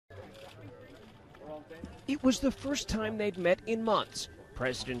It was the first time they'd met in months.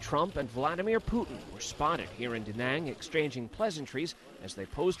 President Trump and Vladimir Putin were spotted here in Da Nang exchanging pleasantries as they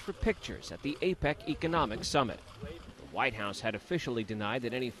posed for pictures at the APEC Economic Summit. The White House had officially denied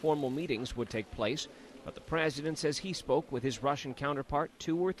that any formal meetings would take place, but the president says he spoke with his Russian counterpart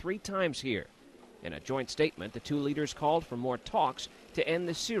 2 or 3 times here. In a joint statement, the two leaders called for more talks to end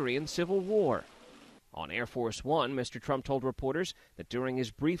the Syrian civil war. On Air Force One, Mr. Trump told reporters that during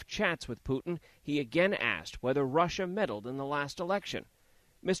his brief chats with Putin, he again asked whether Russia meddled in the last election.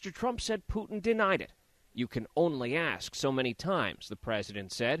 Mr. Trump said Putin denied it. "You can only ask so many times," the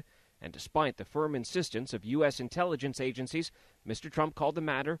president said. And despite the firm insistence of U.S. intelligence agencies, Mr. Trump called the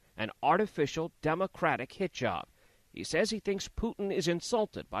matter an artificial Democratic hit job. He says he thinks Putin is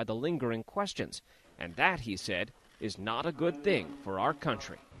insulted by the lingering questions, and that, he said, is not a good thing for our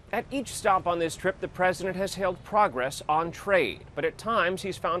country. At each stop on this trip, the president has hailed progress on trade, but at times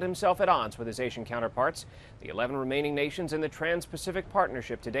he's found himself at odds with his Asian counterparts. The 11 remaining nations in the Trans-Pacific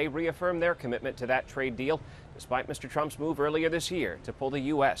Partnership today reaffirmed their commitment to that trade deal, despite Mr. Trump's move earlier this year to pull the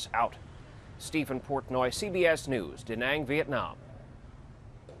U.S. out. Stephen Portnoy, CBS News, Da Nang, Vietnam.